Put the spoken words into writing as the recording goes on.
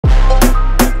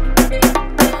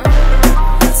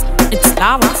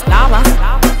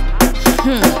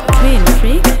Queen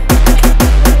freak.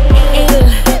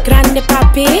 El grande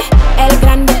papi, el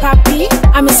grande papi.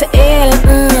 I miss el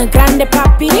grande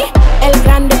papi, el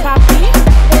grande papi.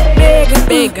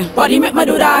 Big body make me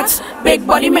do that. Big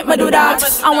body make me do that.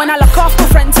 And when I look off my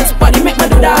friends, his body make me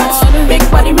do that. Big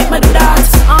body make me do that.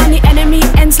 On the enemy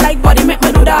ends like body make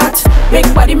me do that. Big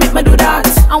body make me do that.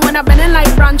 And when I bend in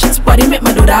like branches, body make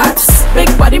me do that.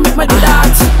 Big body make me do that.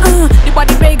 The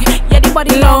body big, yeah the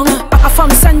body long. Back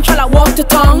from central, I walk to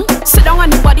tongue. Sit down on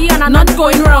the body and I'm not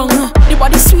going wrong. The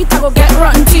body sweet, I go get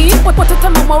rotten teeth. Put it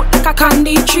in my mouth like a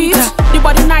candy treat. The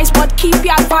body nice, but keep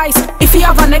your advice. If you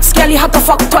have an ex girl, you have to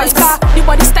fuck twice. The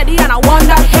body steady and I want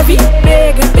that heavy.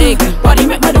 Big body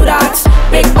make me do that.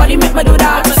 Big body make me do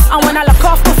that. And when I look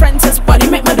off my friends, his body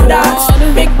make me do that.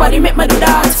 Big body make me do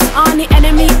that. On the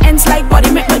enemy ends like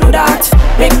body make me do that.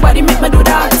 Big body make me do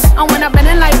that. And when I bend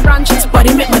in like branches,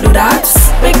 body make me do that.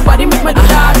 Big body make me do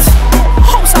that.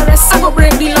 House arrest, I go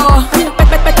break the law.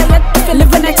 Better yet if you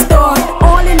live next door.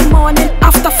 All in the morning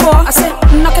after 4, I say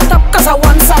knock it up cause I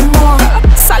want some more.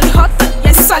 Sally hot,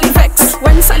 yes Sally vex.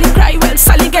 When Sally cry, well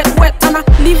Sally get wet. And I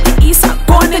leave the east, I'm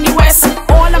going in the west.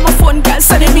 All of my phone girls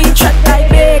sending me chat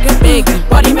like big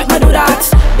body make me do that.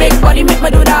 Big body make me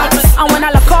do that. And when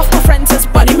I look off my friends, his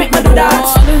body make me do that.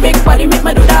 Big body make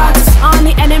me do that. On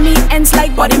the enemy ends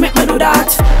like body make me do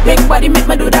that. Big body make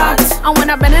me do that. And when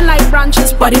I bend in like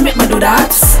branches, body make me do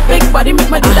that. Big body make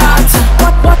me do that.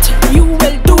 What you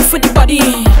will do for the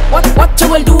body? What you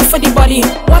will do for the body?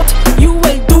 What you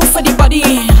will do for the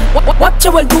body? What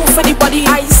you will do for the body?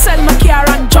 I sell my car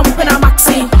and jump in a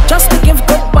maxi just to give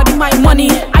good body my money.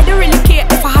 I don't really care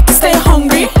if I had to stay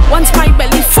hungry once my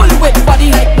belly full with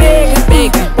body. Like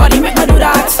big body make me do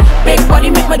that. Big body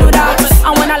make me do that.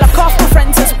 And when I look off my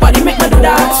friends, his body make me do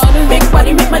that. Big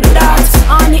body make me do that.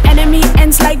 On the enemy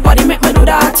ends like body make me do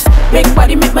that. Big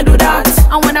body make me do that.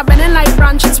 And when I bend in like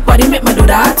branches, body make me do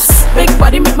that. Big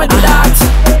body make me do that.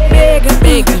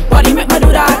 Big body make me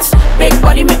do that. Big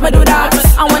body make me do that.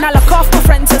 And when I look off my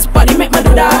friends, his body make me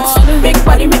do that. Big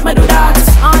body make me do that.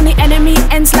 On the enemy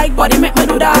ends like body make me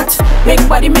do that. Big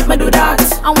body make me do that.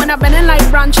 And when I bend in like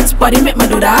branches, body make me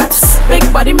do that. Big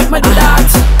body make me do that.